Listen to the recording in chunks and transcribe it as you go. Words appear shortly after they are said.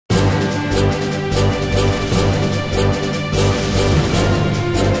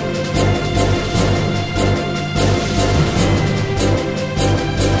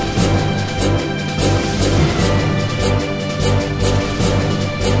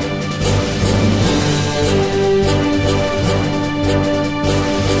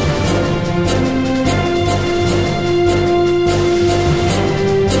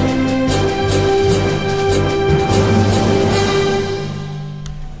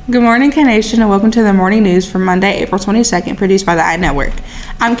Good morning, K-Nation, and welcome to the morning news for Monday, April 22nd, produced by the iNetwork.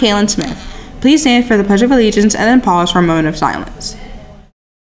 I'm Kaylin Smith. Please stand for the Pledge of Allegiance and then pause for a moment of silence.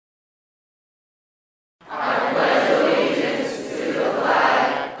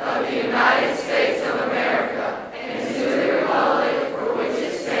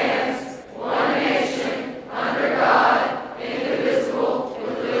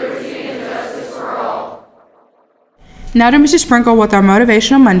 Now to Mr. Sprinkle with our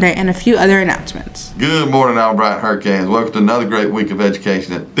Motivational Monday and a few other announcements. Good morning, Alma, Bryant Hurricanes. Welcome to another great week of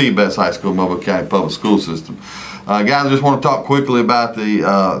education at the best high school in Mobile County Public School System. Guys, I just want to talk quickly about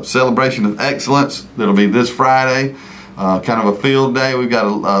the Celebration of Excellence that'll be this Friday. Kind of a field day. We've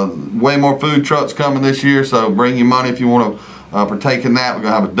got way more food trucks coming this year, so bring your money if you want to partake in that. We're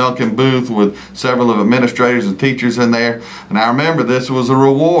going to have a Dunkin' booth with several of administrators and teachers in there. And I remember this was a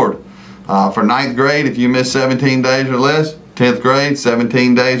reward. For 9th grade, if you miss 17 days or less, 10th grade,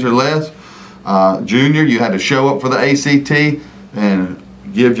 17 days or less. Junior, you had to show up for the ACT and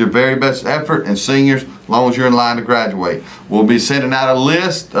give your very best effort, and seniors, as long as you're in line to graduate. We'll be sending out a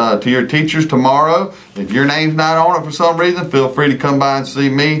list to your teachers tomorrow. If your name's not on it for some reason, feel free to come by and see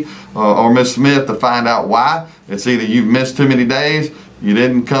me or Miss Smith to find out why. It's either you've missed too many days, you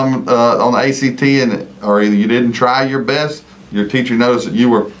didn't come on the ACT, or either you didn't try your best, your teacher noticed that you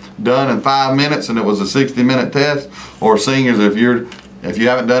were done in 5 minutes and it was a 60-minute test, or seniors if you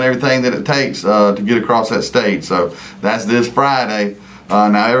haven't done everything that it takes to get across that stage. So that's this Friday.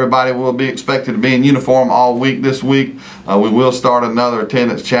 Now everybody will be expected to be in uniform all week this week. We will start another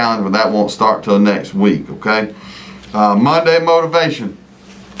attendance challenge, but that won't start till next week, okay? Monday motivation.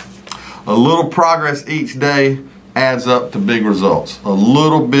 A little progress each day adds up to big results. A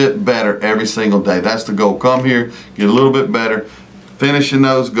little bit better every single day. That's the goal. Come here, get a little bit better. Finishing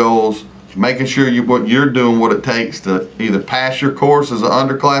those goals, making sure you're doing what it takes to either pass your course as an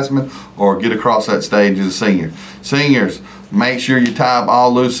underclassman or get across that stage as a senior. Seniors, make sure you tie up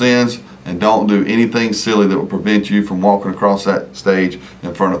all loose ends and don't do anything silly that will prevent you from walking across that stage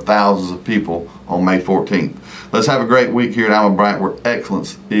in front of thousands of people on May 14th. Let's have a great week here at Alma Bryant, where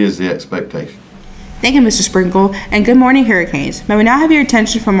excellence is the expectation. Thank you, Mr. Sprinkle, and good morning, Hurricanes. May we now have your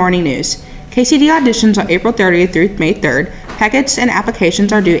attention for morning news. KCD auditions are April 30th through May 3rd. Packets and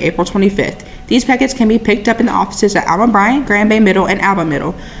applications are due April 25th. These packets can be picked up in the offices at Alma Bryant, Grand Bay Middle, and Alba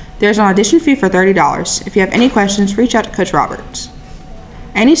Middle. There's an audition fee for $30. If you have any questions, reach out to Coach Roberts.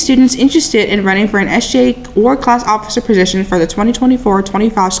 Any students interested in running for an SJ or class officer position for the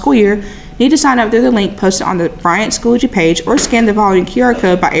 2024-25 school year need to sign up through the link posted on the Bryant Schoology page or scan the following QR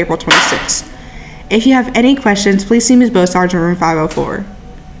code by April 26th. If you have any questions, please see Ms. Bosarge in room 504.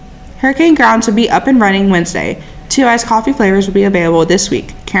 Hurricane Grounds will be up and running Wednesday. 2 iced coffee flavors will be available this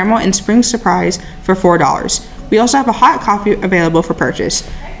week, caramel and spring surprise for $4. We also have a hot coffee available for purchase.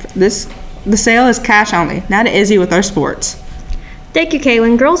 The sale is cash only. Now to Izzy with our sports. Thank you,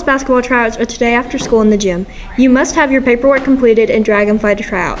 Kaylin. Girls basketball tryouts are today after school in the gym. You must have your paperwork completed and Dragonfly to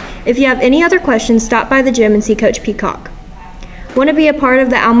try out. If you have any other questions, stop by the gym and see Coach Peacock. Want to be a part of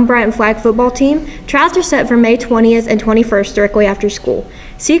the Alma Bryant flag football team? Tryouts are set for May 20th and 21st directly after school.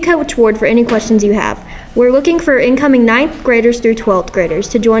 See Coach Ward for any questions you have. We're looking for incoming 9th graders through 12th graders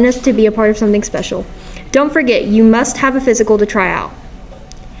to join us to be a part of something special. Don't forget, you must have a physical to try out.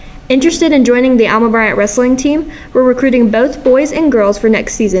 Interested in joining the Alma Bryant wrestling team? We're recruiting both boys and girls for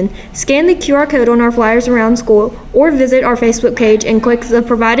next season. Scan the QR code on our flyers around school or visit our Facebook page and click the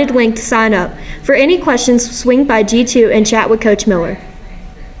provided link to sign up. For any questions, swing by G2 and chat with Coach Miller.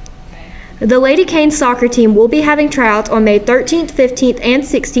 The Lady Canes soccer team will be having tryouts on May 13th, 15th, and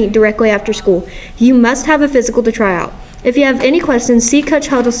 16th directly after school. You must have a physical to try out. If you have any questions, see Coach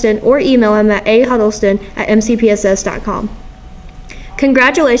Huddleston or email him at ahuddleston@mcpss.com.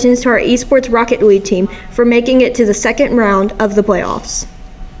 Congratulations to our esports Rocket League team for making it to the second round of the playoffs.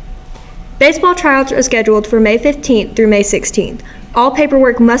 Baseball tryouts are scheduled for May 15th through May 16th. All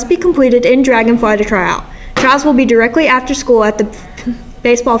paperwork must be completed in Dragonfly to try out. Trials will be directly after school at the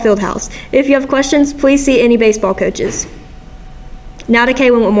baseball field house. If you have questions, please see any baseball coaches. Now to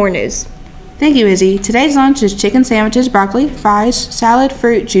Kaylin with more news. Thank you, Izzy. Today's lunch is chicken sandwiches, broccoli, fries, salad,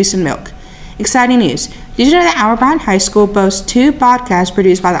 fruit, juice, and milk. Exciting news. Did you know that Alma Bryant High School boasts 2 podcasts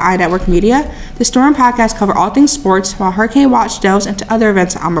produced by the iNetwork Media? The Storm podcast cover all things sports, while Hurricane Watch delves into other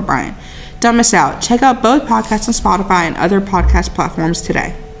events at Alma Bryant. Don't miss out. Check out both podcasts on Spotify and other podcast platforms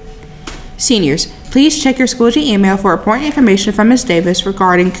today. Seniors, please check your Schoology email for important information from Ms. Davis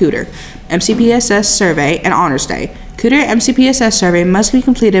regarding Cooter, MCPSS survey, and Honors Day. Cooter MCPSS survey must be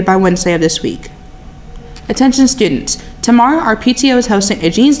completed by Wednesday of this week. Attention students, Tomorrow, our PTO is hosting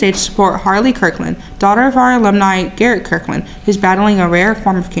a Jeans Day to support Harley Kirkland, daughter of our alumni Garrett Kirkland, who's battling a rare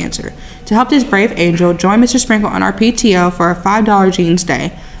form of cancer. To help this brave angel, join Mr. Sprinkle on our PTO for a $5 Jeans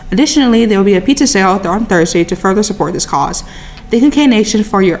Day. Additionally, there will be a pizza sale on Thursday to further support this cause. Thank you, K Nation,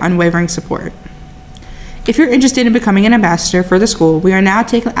 for your unwavering support. If you're interested in becoming an ambassador for the school, we are now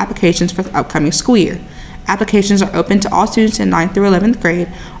taking applications for the upcoming school year. Applications are open to all students in 9th through 11th grade.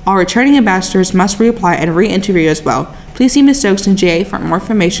 All returning ambassadors must reapply and re-interview as well. Please see Ms. Stokes and GA for more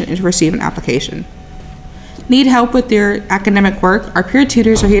information and to receive an application. Need help with your academic work? Our peer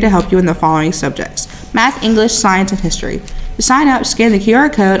tutors are here to help you in the following subjects: math, English, science, and history. To sign up, scan the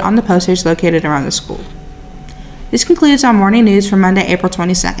QR code on the postage located around the school. This concludes our morning news for Monday, April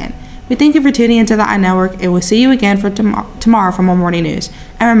 22nd. We thank you for tuning into the iNetwork, and we'll see you again for tomorrow for more morning news.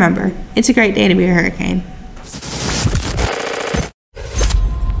 And remember, it's a great day to be a hurricane.